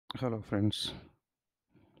Hello friends,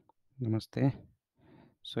 Namaste.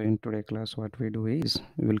 So in today class what we do is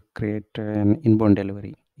we will create an inbound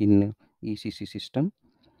delivery in ECC system.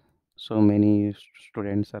 So many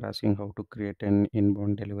students are asking how to create an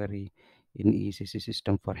inbound delivery in ECC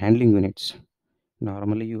system for handling units.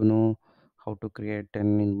 Normally you know how to create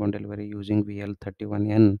an inbound delivery using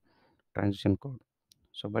VL31n transition code.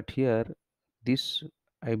 So but here this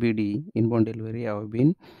IBD inbound delivery have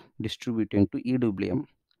been distributed to EWM.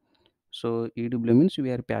 So EW means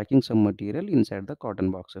we are packing some material inside the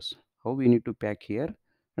cotton boxes. How we need to pack here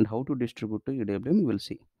and how to distribute to EWM we will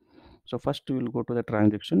see. So first we will go to the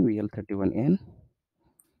transaction VL31n.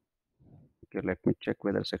 Okay, let me check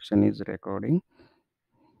whether section is recording.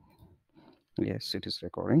 Yes, it is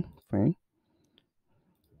recording. Fine.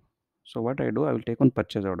 So what I do, I will take on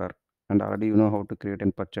purchase order. And already you know how to create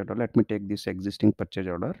a purchase order. Let me take this existing purchase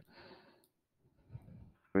order.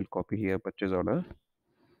 I will copy here purchase order.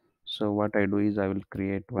 So what I do is I will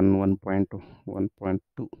create 1.2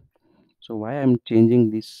 1.2. So why I'm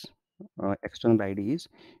changing this external ID is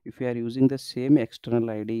if you are using the same external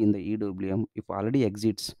ID in the EWM, if already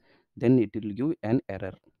exits, then it will give an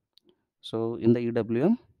error. So in the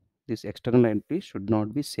EWM, this external ID should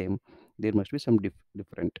not be same. There must be some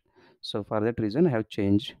different. So for that reason, I have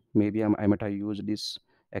changed. Maybe I might have used this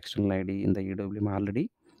external ID in the EWM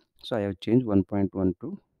already. So I have changed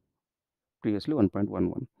 1.12, previously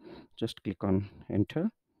 1.11. Just click on enter.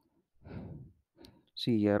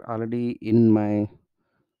 See here already in my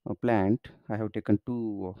plant I have taken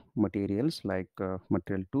two materials like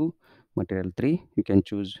material 2, material 3. You can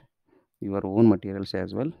choose your own materials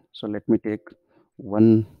as well. So let me take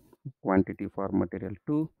one quantity for material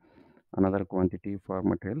 2, another quantity for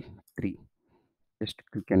material 3. Just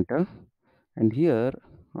click enter, and here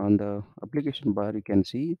on the application bar you can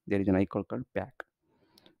see there is an icon called pack.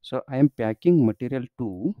 So I am packing material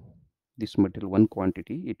 2, this material one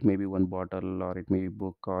quantity. It may be one bottle or it may be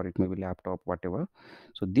book or it may be laptop, whatever.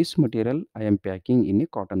 So this material I am packing in a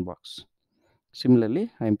cotton box.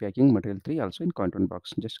 Similarly I am packing material 3 also in cotton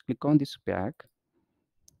box. Just click on this pack.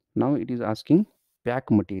 Now it is asking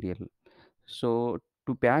pack material. So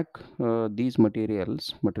to pack these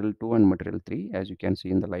materials, material 2 and material 3, as you can see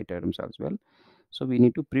in the light items as well, so we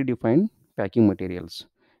need to predefine packing materials.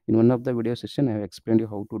 In one of the video session I have explained you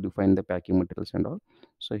how to define the packing materials and all.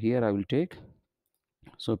 So here I will take,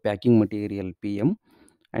 so packing material PM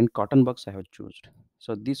and cotton box I have chosen.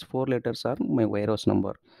 So these four letters are my warehouse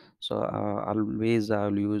number. So always I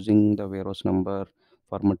will using the warehouse number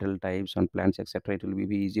for material types and plants, etc. It will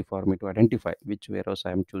be easy for me to identify which warehouse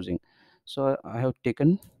I am choosing. So I have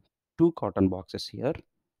taken two cotton boxes here.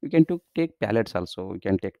 You can take pallets also, you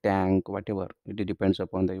can take tank, whatever, it depends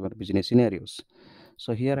upon your business scenarios.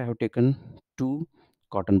 So here I have taken two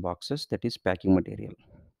cotton boxes, that is packing material.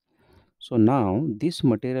 So now this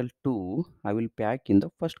material 2 I will pack in the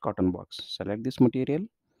first cotton box. Select this material,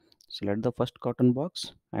 select the first cotton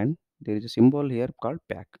box, and there is a symbol here called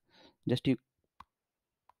pack. Just you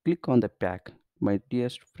click on the pack. My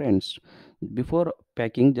dearest friends, before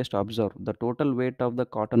packing just observe the total weight of the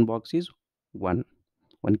cotton box is 1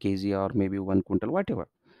 kg or maybe 1 quintal, whatever.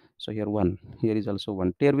 So here 1, here is also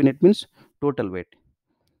 1. Tear weight means total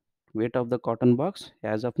weight of the cotton box.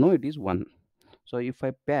 As of now it is 1. So if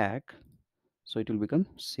I pack, so it will become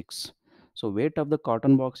 6. So weight of the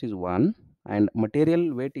cotton box is 1 and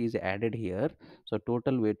material weight is added here, so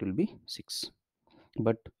total weight will be 6.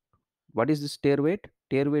 But what is this tear weight?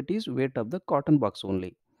 Tear weight is weight of the cotton box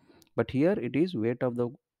only, but here it is weight of the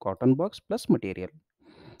cotton box plus material.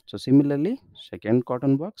 So similarly second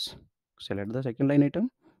cotton box, select the second line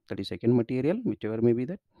item, that is second material, whichever may be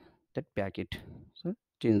that pack it. So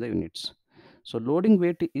change the units. So loading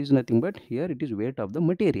weight is nothing but here it is weight of the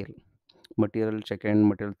material second,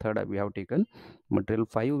 material third, we have taken material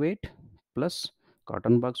 5 weight plus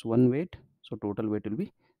cotton box 1 weight, so total weight will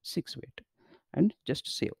be 6 weight. And just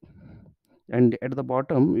save. And at the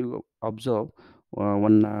bottom you observe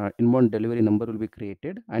one inbound delivery number will be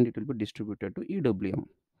created and it will be distributed to EWM.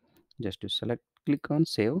 Just to select, click on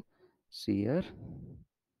save. See here,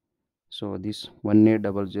 so this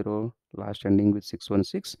 1800 last ending with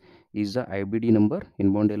 616 is the IBD number,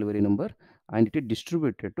 inbound delivery number, and it is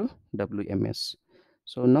distributed to WMS.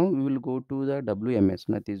 So now we will go to the WMS,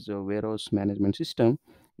 that is warehouse management system,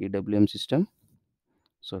 EWM system.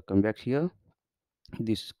 So come back here.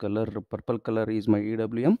 This color, purple color, is my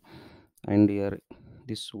EWM, and here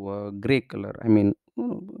this gray color, I mean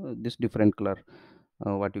this different color,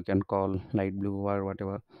 what you can call light blue or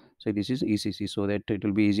whatever. So this is ECC, so that it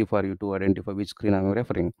will be easy for you to identify which screen I am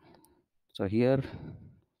referring. So here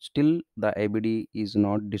still the IBD is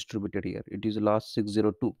not distributed here. It is last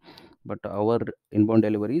 602, but our inbound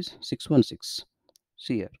delivery is 616.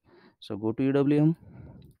 See here. So go to EWM.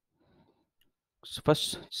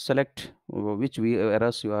 First select which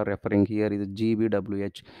errors you are referring. Here is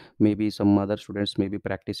GBWH. Maybe some other students may be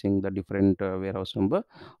practicing the different warehouse number,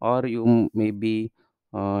 or you may be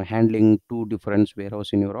handling two different warehouse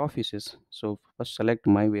in your offices. So first select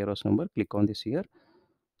my warehouse number, click on this here.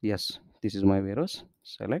 Yes, this is my warehouse.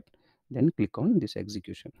 Select, then click on this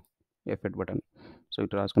execution F8 button. So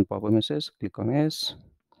it will ask on pop-up message, click on yes.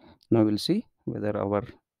 Now we'll see whether our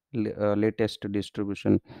latest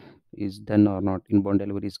distribution is done or not, inbound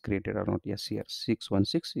delivery is created or not. Yes, here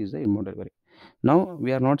 616 is the inbound delivery. Now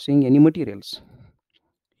we are not seeing any materials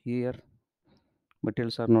here.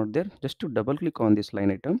 Materials are not there. Just to double click on this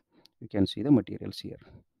line item, you can see the materials here.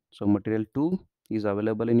 So material 2 is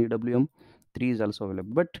available in EWM, 3 is also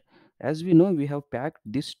available, but as we know, we have packed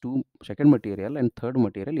this two second material and third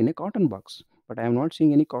material in a cotton box, but I am not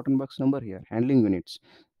seeing any cotton box number here. Handling units.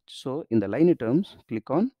 So in the line items, click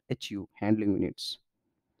on HU, handling units.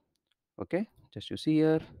 Okay, just you see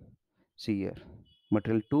here,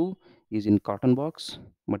 material 2 is in cotton box,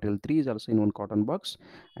 material 3 is also in one cotton box,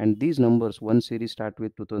 and these numbers, one series start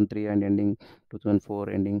with 2003 and ending 2004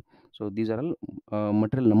 ending. So these are all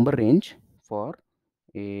material number range for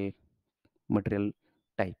a material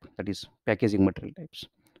type, that is packaging material types.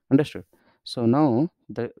 Understood? So now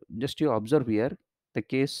the just you observe here the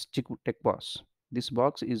case check box. This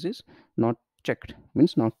box is not checked,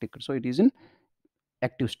 means not ticked, so it is in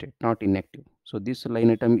active state, not inactive. So this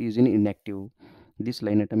line item is in inactive, this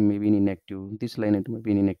line item may be in inactive, this line item may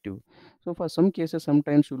be in inactive. So for some cases,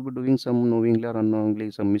 sometimes you'll be doing some knowingly or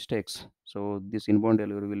unknowingly some mistakes, so this inbound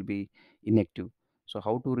delivery will be inactive. So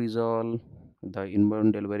how to resolve the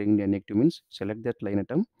inbound delivery in inactive means select that line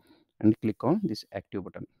item and click on this active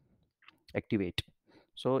button, activate.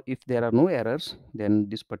 So if there are no errors, then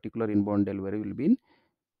this particular inbound delivery will be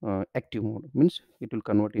in active mode, means it will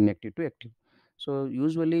convert inactive to active. So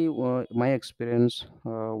usually my experience,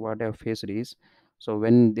 what I have faced is, so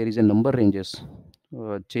when there is a number ranges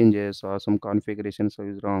changes or some configuration so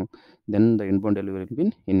is wrong, then the inbound delivery will be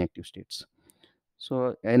in inactive states.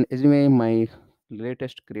 So and anyway, my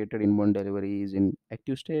latest created inbound delivery is in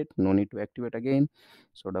active state, no need to activate again.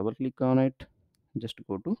 So double click on it, just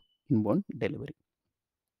go to inbound delivery.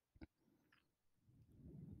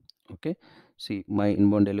 Okay, see my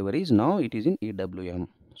inbound delivery is now it is in EWM.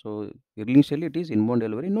 So initially it is inbound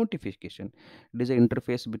delivery notification. It is an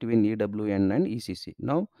interface between EWM and ECC.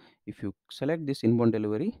 Now if you select this inbound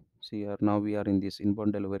delivery, see here, now we are in this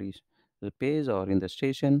inbound delivery page or in the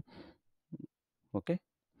station. Okay,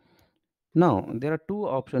 now there are two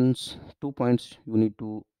options, 2 points you need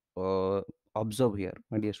to uh, observe here,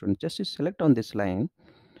 my dear students. Just select on this line,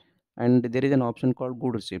 and there is an option called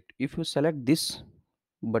good receipt. If you select this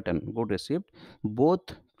button, good receipt, both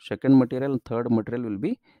second material and third material will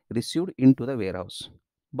be received into the warehouse.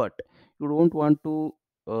 But you don't want to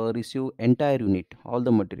receive entire unit, all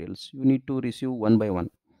the materials. You need to receive one by one.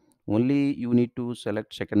 Only you need to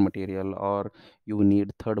select second material, or you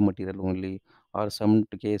need third material only, or some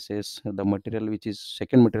cases the material which is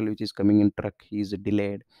second material which is coming in truck is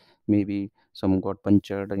delayed, maybe some got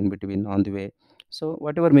punctured in between on the way. So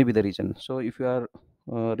whatever may be the reason, so if you are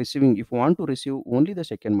receiving, if you want to receive only the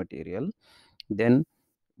second material, then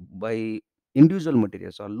by individual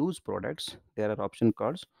materials or loose products, there are option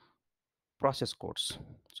called process codes.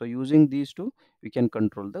 So using these two, we can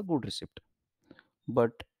control the good receipt.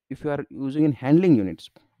 But if you are using in handling units,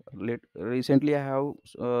 recently I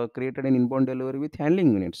have created an inbound delivery with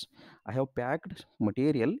handling units. I have packed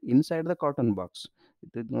material inside the cotton box.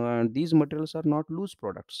 These materials are not loose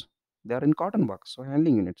products, they are in cotton box, so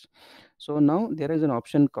handling units. So now there is an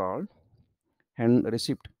option called hand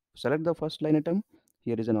receipt. Select the first line item,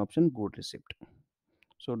 here is an option good receipt.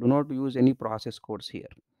 So do not use any process codes here.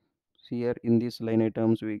 Here in these line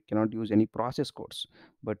items we cannot use any process codes,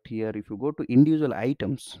 but here if you go to individual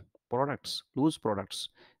items, products, loose products,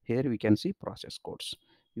 here we can see process codes.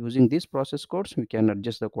 Using these process codes we can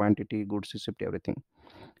adjust the quantity, goods receipt, everything.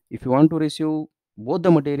 If you want to receive both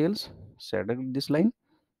the materials, select this line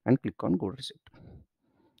and click on good receipt.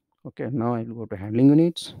 Okay, now I will go to handling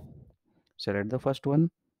units, select the first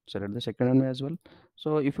one, select the second one as well.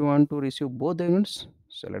 So if you want to receive both the units,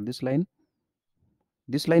 select this line.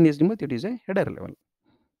 This line is removed, it is a header level.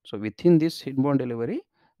 So within this inbound delivery,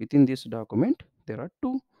 within this document, there are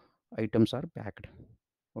two items are packed.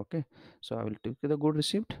 Okay, so I will take the good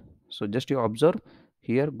receipt. So just you observe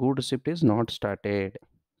here, good receipt is not started,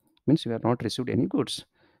 means we have not received any goods.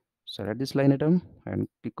 Select this line item and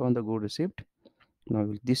click on the good receipt. Now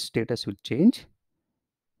this status will change.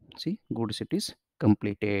 See, good receipt is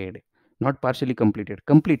completed, not partially completed,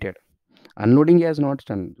 completed. Unloading has not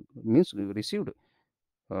done, means we received.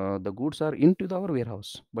 The goods are into our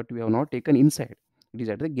warehouse, but we have not taken inside. It is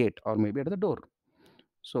at the gate or maybe at the door.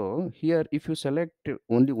 So here if you select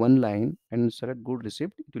only one line and select good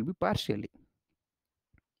receipt, it will be partially.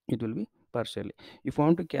 It will be partially. If you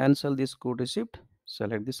want to cancel this good receipt,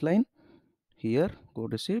 select this line. Here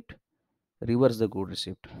good receipt, reverse the good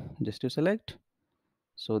receipt. Just to select.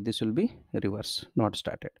 So this will be reverse, not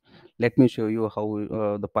started. Let me show you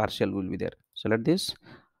how the partial will be there. Select this.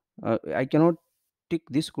 I cannot tick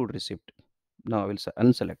this good receipt. Now I will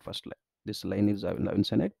unselect first line. This line is I will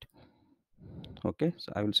unselect. Okay,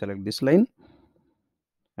 so I will select this line,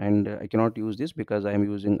 and I cannot use this because I am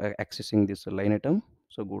using accessing this line item.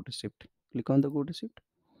 So go to receipt, click on the go to receipt.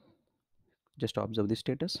 Just observe the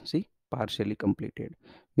status. See, partially completed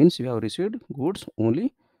means you have received goods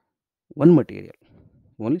only one material,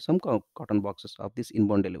 only some cotton boxes of this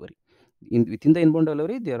inbound delivery. Within the inbound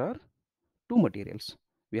delivery there are two materials.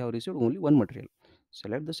 We have received only one material.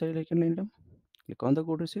 Select the second line item, click on the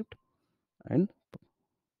good receipt, and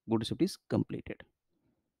good receipt is completed.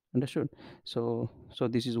 Understood? So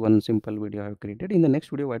this is one simple video I have created. In the next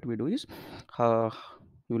video what we do is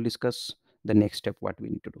we will discuss the next step what we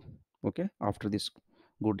need to do. Okay, after this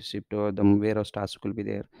good receipt, the warehouse task will be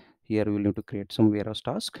there. Here we will need to create some warehouse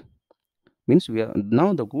task. Means we are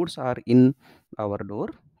now the goods are in our door,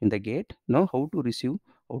 in the gate. Now how to receive,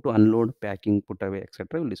 how to unload, packing, put away,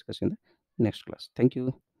 etc. We'll discuss in the next class. Thank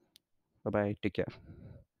you. Bye bye, take care.